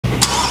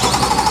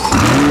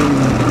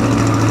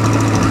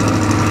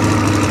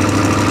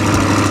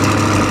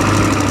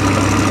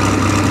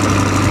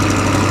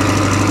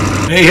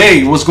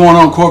Hey, what's going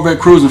on, Corvette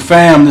Cruising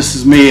fam? This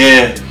is me,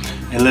 Ed.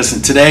 And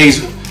listen, today's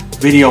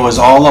video is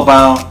all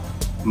about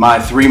my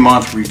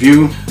 3-month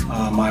review,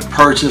 my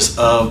purchase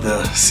of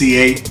the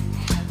C8,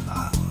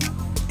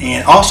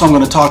 and also I'm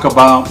going to talk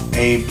about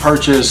a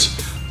purchase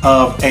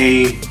of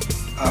a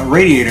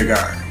radiator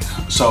guard.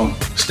 So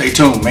stay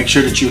tuned. Make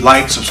sure that you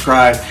like,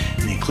 subscribe,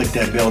 and then click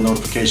that bell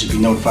notification to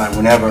be notified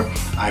whenever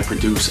I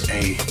produce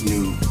a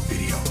new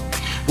video.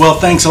 Well,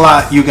 thanks a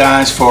lot, you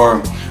guys,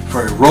 for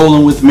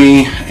rolling with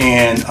me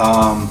and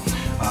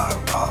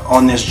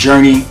on this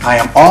journey. I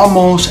am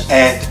almost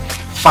at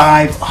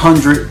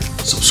 500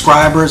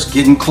 subscribers,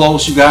 getting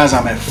close, you guys.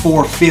 I'm at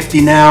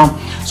 450 now.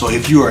 So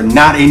if you are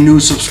not a new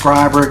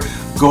subscriber,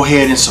 go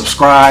ahead and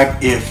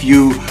subscribe. If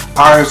you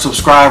are a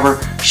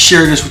subscriber,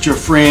 share this with your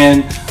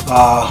friend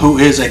who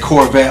is a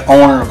Corvette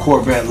owner, a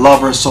Corvette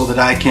lover, so that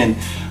I can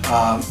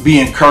be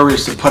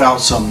encouraged to put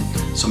out some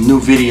new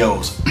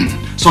videos.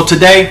 So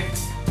today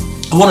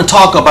I want to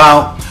talk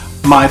about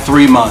my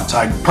 3 months.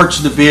 I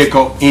purchased the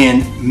vehicle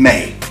in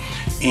May,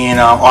 and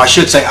or I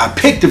should say I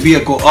picked the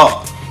vehicle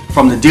up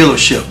from the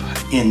dealership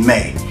in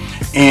May.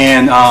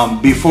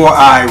 And before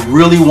I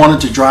really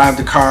wanted to drive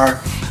the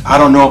car, I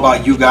don't know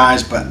about you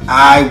guys, but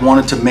I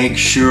wanted to make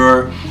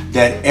sure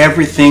that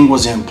everything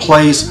was in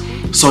place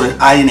so that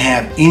I didn't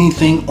have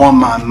anything on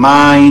my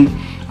mind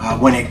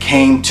when it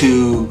came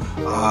to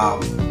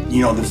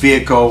the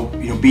vehicle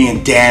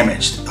being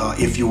damaged,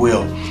 if you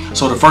will.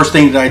 So the first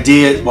thing that I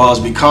did was,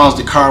 because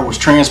the car was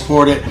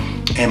transported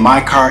and my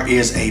car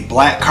is a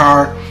black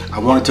car, I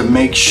wanted to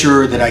make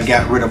sure that I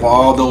got rid of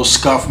all those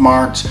scuff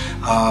marks,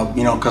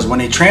 because when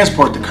they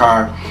transport the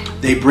car,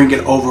 they bring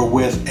it over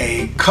with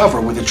a cover,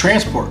 with a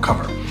transport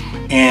cover.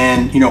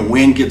 And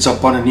wind gets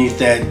up underneath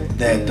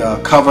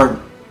that cover,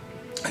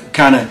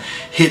 kind of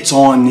hits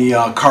on the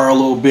car a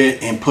little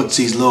bit and puts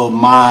these little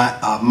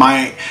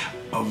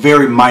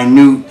very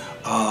minute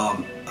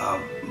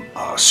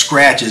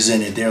scratches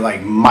in it. They're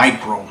like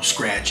micro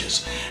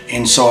scratches,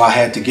 and so I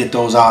had to get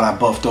those out. I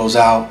buffed those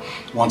out.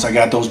 Once I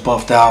got those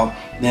buffed out,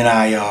 then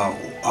I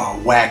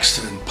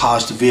waxed and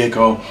polished the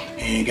vehicle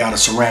and got a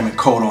ceramic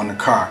coat on the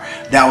car.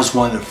 That was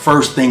one of the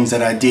first things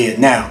that I did.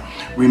 Now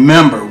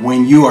remember,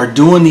 when you are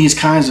doing these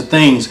kinds of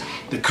things,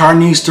 the car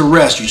needs to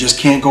rest. You just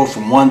can't go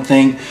from one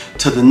thing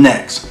to the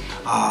next.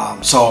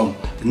 So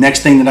the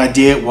next thing that I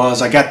did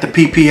was I got the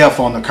PPF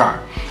on the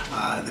car.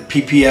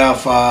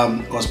 PPF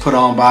was put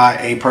on by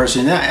a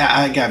person.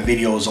 I got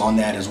videos on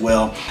that as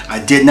well. I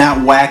did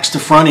not wax the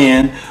front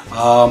end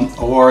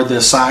or the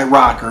side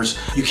rockers.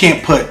 You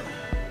can't put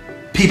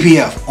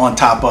PPF on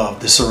top of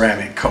the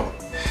ceramic coat.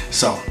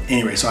 So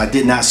anyway, so I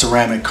did not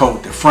ceramic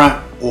coat the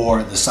front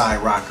or the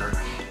side rocker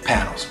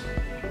panels.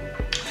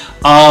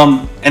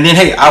 And then,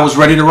 hey, I was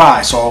ready to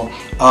ride. So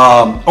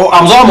I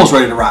was almost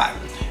ready to ride.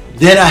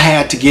 Then I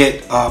had to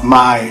get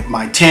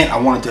my tint. I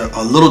wanted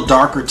a little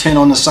darker tint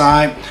on the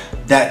side.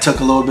 That took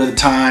a little bit of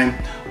time.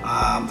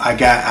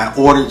 I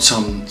ordered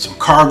some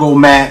cargo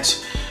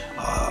mats.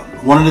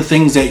 One of the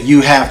things that you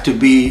have to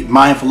be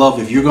mindful of,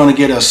 if you're going to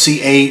get a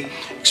C8,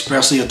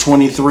 especially a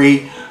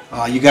 23,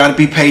 you got to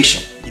be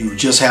patient. You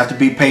just have to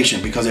be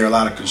patient, because there are a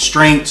lot of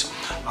constraints.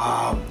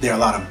 There are a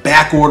lot of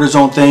back orders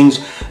on things,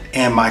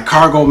 and my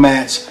cargo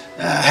mats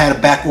had a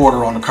back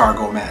order on the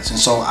cargo mats, and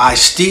so I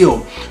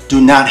still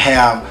do not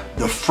have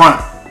the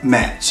front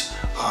mats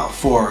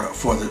for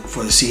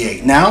the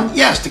C8. Now,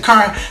 yes, the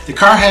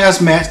car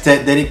has mats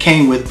that it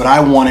came with, but I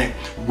wanted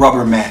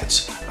rubber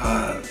mats.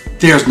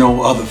 There's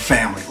no other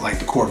family like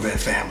the Corvette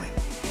family.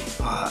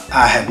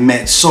 I have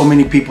met so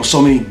many people,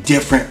 so many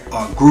different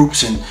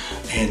groups and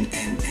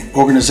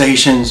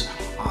organizations.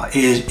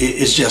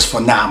 It's just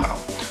phenomenal.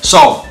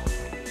 So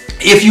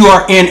if you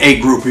are in a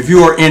group, if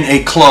you are in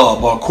a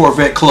club or a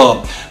Corvette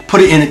club,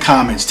 put it in the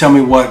comments. Tell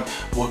me what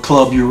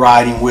club you're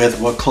riding with,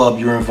 what club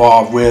you're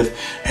involved with,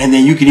 and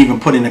then you can even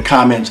put in the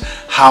comments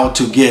how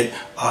to get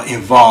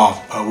involved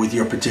with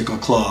your particular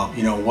club.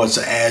 What's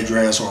the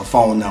address or a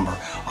phone number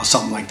or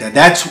something like that.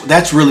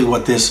 That's really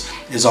what this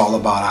is all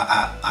about.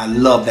 I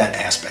love that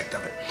aspect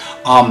of it.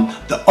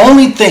 The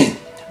only thing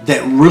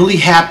that really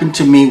happened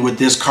to me with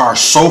this car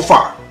so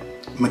far,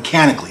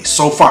 mechanically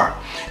so far,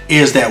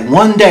 is that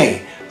one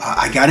day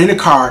I got in the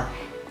car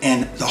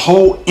and the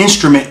whole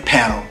instrument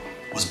panel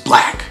was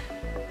black.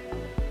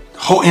 The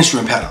whole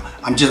instrument panel.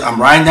 I'm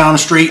riding down the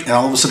street, and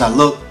all of a sudden I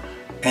look,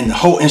 and the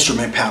whole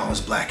instrument panel is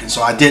black. And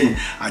so I did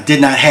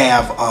not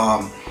have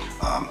a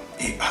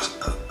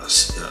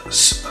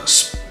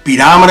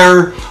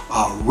speedometer,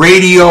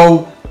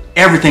 radio.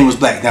 Everything was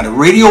black. Now the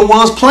radio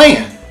was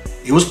playing.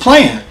 It was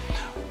playing,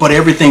 but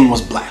everything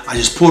was black. I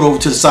just pulled over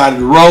to the side of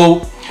the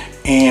road,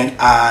 and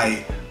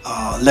I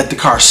let the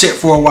car sit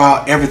for a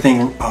while.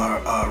 Everything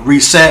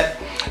reset,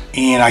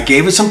 and I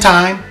gave it some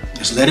time.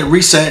 Just let it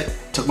reset.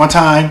 Took my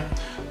time.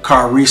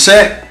 Car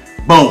reset.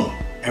 Boom.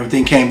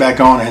 Everything came back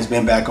on and has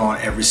been back on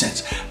ever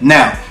since.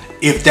 Now,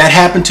 if that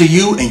happened to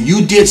you and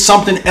you did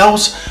something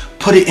else,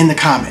 put it in the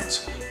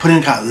comments. Put it in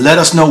the comments. Let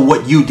us know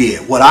what you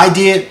did. What I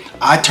did,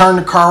 I turned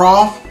the car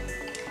off,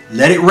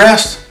 let it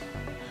rest,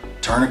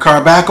 turn the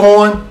car back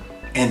on,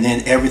 and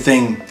then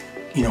everything,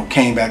 you know,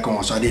 came back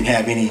on. So I didn't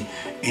have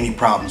any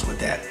problems with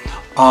that.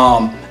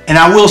 And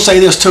I will say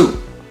this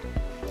too.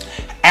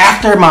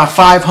 After my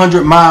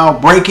 500-mile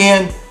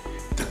break-in,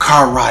 the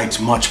car rides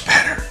much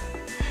better.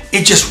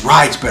 It just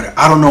rides better.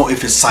 I don't know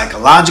if it's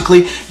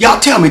psychologically. Y'all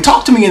tell me,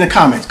 talk to me in the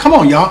comments. Come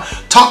on, y'all,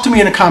 talk to me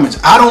in the comments.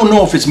 I don't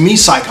know if it's me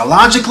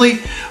psychologically,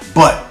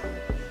 but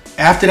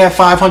after that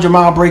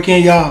 500-mile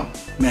break-in, y'all,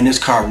 man, this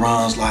car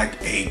runs like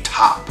a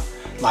top,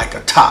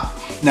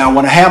 Now,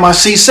 when I have my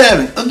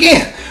C7,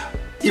 again,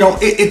 you know,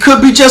 it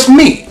could be just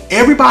me.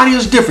 Everybody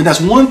is different.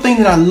 That's one thing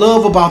that I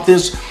love about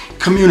this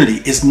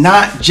community. It's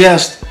not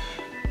just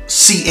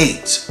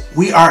C8s.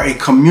 We are a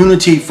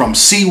community from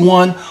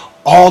C1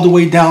 all the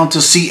way down to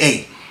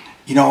C8.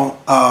 You know,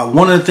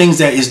 one of the things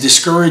that is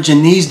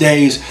discouraging these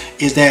days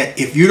is that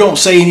if you don't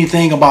say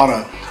anything about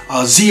a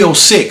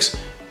Z06,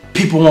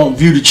 people won't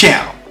view the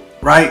channel,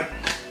 right?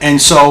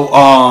 And so,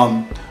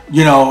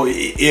 you know,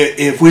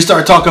 if we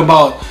start talking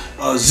about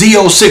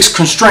Z06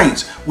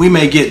 constraints, we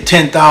may get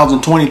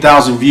 10,000,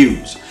 20,000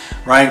 views,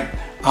 right?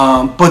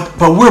 But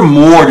we're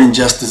more than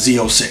just the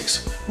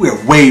Z06.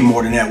 We're way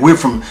more than that. We're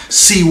from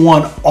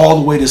C1 all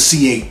the way to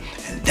C8.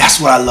 And that's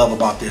what I love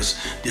about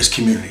this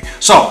community.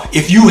 So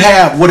if you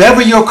have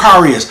whatever your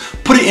car is,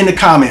 put it in the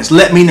comments.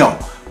 Let me know.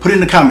 Put it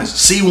in the comments.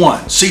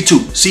 C1,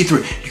 C2,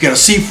 C3. You got a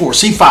C4,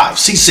 C5,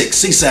 C6,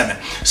 C7,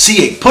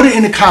 C8. Put it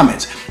in the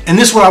comments. And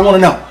this is what I want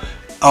to know.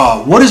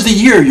 What is the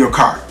year of your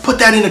car? Put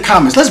that in the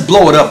comments. Let's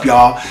blow it up,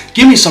 y'all.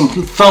 Give me some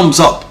thumbs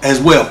up as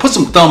well. Put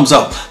some thumbs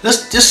up.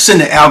 Let's just send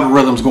the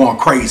algorithms going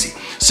crazy.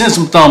 Send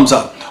some thumbs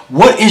up.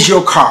 What is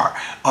your car?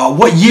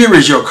 What year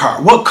is your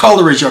car? What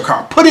color is your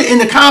car? Put it in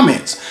the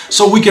comments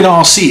so we can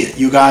all see it,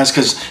 you guys,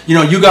 because you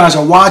know you guys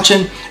are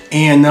watching,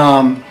 and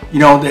you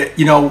know that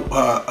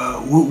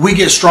we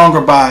get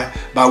stronger by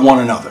one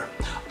another.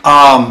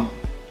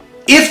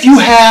 If you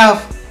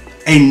have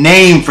a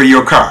name for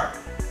your car,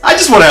 I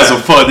just want to have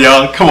some fun,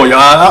 y'all. Come on, y'all.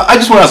 I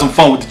just want to have some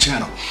fun with the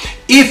channel.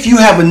 If you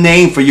have a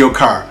name for your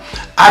car,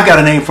 I've got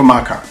a name for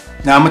my car.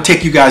 Now I'm gonna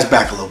take you guys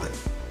back a little bit.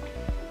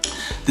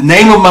 The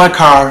name of my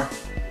car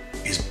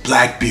is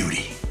Black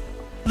Beauty.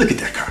 Look at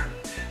that car.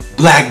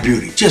 Black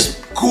Beauty.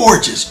 Just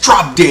gorgeous.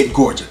 Drop dead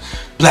gorgeous.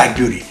 Black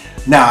Beauty.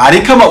 Now, I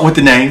didn't come up with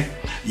the name.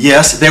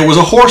 Yes, there was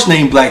a horse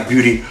named Black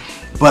Beauty,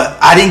 but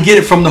I didn't get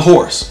it from the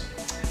horse.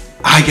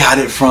 I got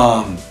it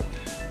from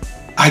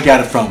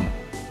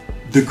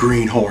the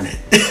Green Hornet.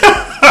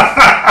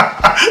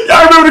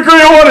 Y'all remember the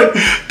Green Hornet?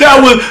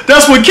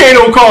 That's what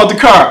Kato called the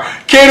car.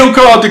 Kato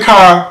called the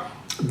car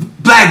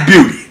Black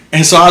Beauty.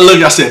 And so I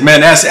looked, I said,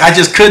 man,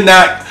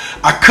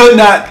 I could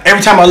not,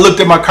 every time I looked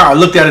at my car, I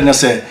looked at it and I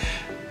said,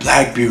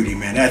 Black Beauty,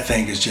 man, that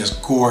thing is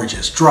just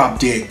gorgeous. Drop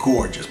dead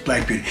gorgeous.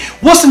 Black Beauty.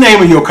 What's the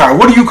name of your car?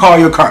 What do you call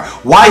your car?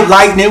 White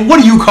Lightning?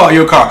 What do you call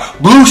your car?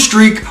 Blue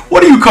Streak?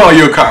 What do you call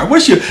your car?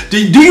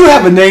 Do you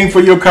have a name for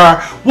your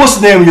car? What's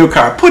the name of your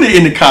car? Put it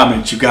in the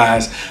comments, you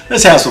guys.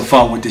 Let's have some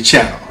fun with the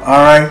channel,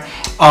 all right?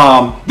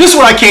 This is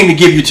what I came to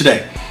give you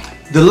today.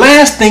 The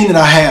last thing that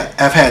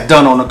I've had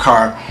done on the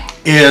car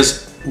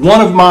is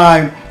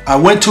I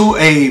went to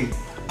a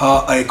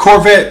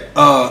Corvette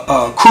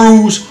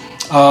cruise.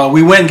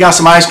 We went and got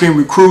some ice cream.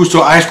 We cruised to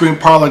an ice cream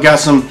parlor, got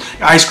some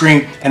ice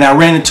cream, and I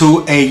ran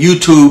into a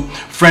YouTube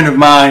friend of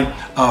mine,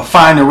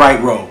 Find the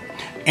Right Road.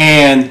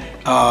 And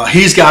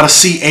he's got a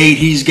C8,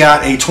 he's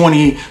got a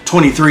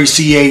 2023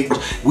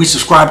 C8. We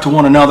subscribed to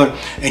one another,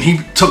 and he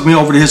took me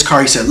over to his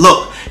car. He said,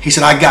 look, he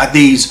said, I got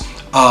these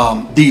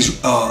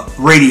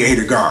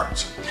radiator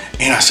guards.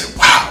 And I said,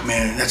 wow,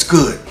 man, that's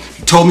good.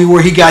 He told me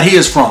where he got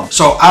his from.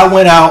 So I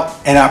went out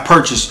and I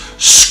purchased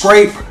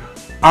Scrape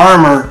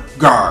Armor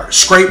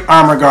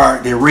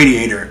Guard, they're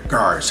radiator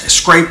guards.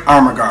 Scrape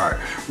Armor Guard,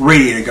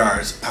 radiator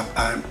guards.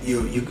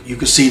 You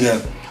can see the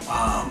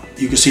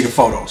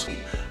photos.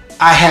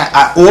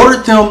 I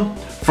ordered them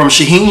from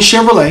Shaheen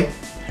Chevrolet,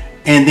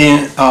 and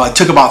then it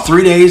took about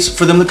 3 days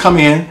for them to come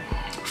in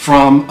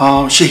from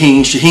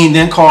Shaheen. Shaheen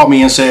then called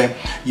me and said,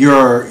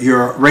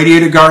 your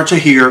radiator guards are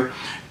here,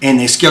 and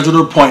they scheduled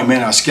an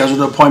appointment. I scheduled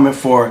an appointment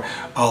for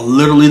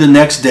literally the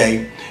next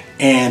day,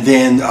 and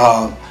then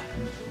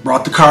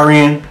brought the car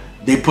in.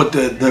 They put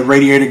the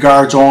radiator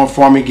guards on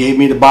for me, gave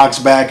me the box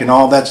back and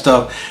all that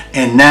stuff.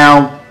 And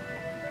now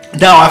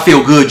I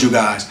feel good, you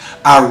guys.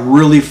 I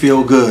really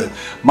feel good.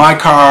 My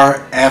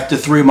car, after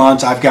 3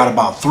 months, I've got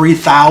about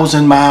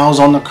 3,000 miles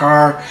on the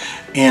car.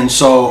 And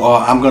so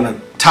I'm going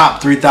to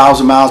top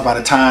 3,000 miles by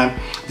the time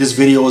this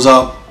video is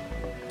up.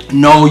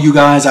 No, you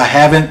guys, I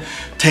haven't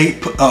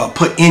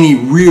put any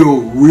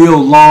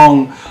real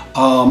long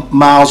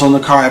miles on the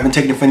car. I haven't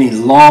taken it for any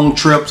long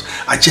trips.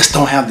 I just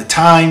don't have the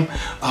time.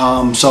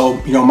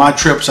 So you know, my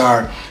trips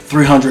are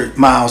 300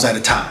 miles at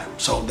a time.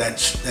 So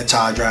that's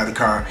how I drive the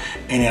car,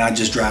 and then I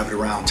just drive it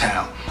around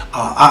town.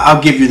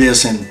 I'll give you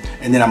this, and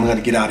then I'm going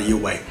to get out of your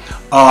way.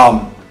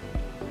 I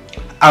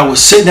was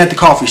sitting at the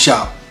coffee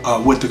shop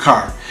with the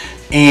car,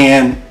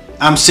 and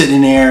I'm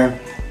sitting there,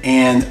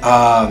 and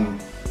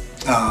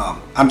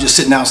I'm just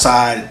sitting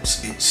outside.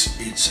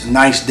 It's a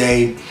nice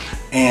day,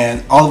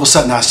 and all of a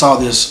sudden I saw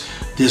this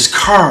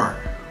car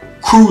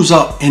cruise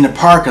up in the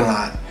parking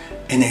lot,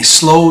 and they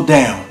slowed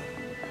down.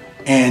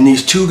 And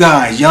these two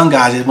guys, young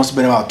guys, it must have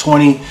been about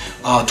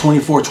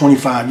 24,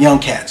 25 young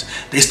cats.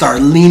 They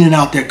started leaning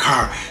out their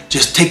car,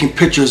 just taking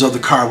pictures of the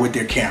car with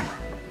their camera.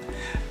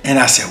 And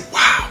I said,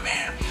 wow,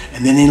 man.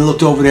 And then they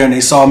looked over there and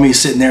they saw me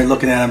sitting there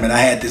looking at them, and I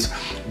had this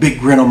big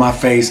grin on my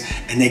face,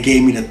 and they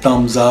gave me the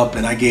thumbs up,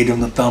 and I gave them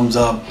the thumbs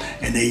up,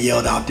 and they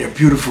yelled out there,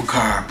 beautiful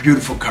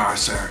car,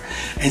 sir.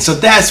 And so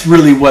that's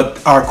really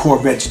what our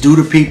Corvettes do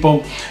to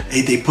people.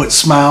 They put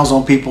smiles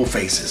on people's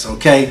faces,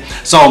 okay?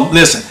 So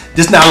listen,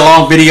 this is not a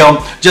long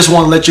video. Just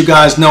want to let you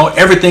guys know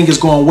everything is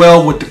going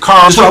well with the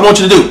car. This is what I want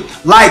you to do.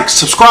 Like,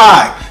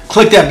 subscribe,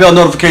 click that bell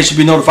notification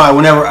to be notified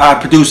whenever I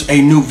produce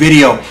a new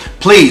video.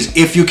 Please,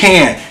 if you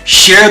can,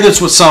 share this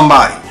with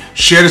somebody.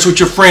 Share this with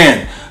your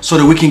friend so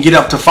that we can get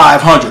up to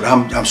 500.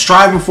 I'm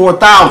striving for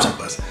 1,000.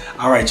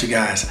 All right, you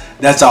guys,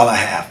 that's all I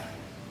have.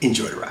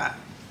 Enjoy the ride.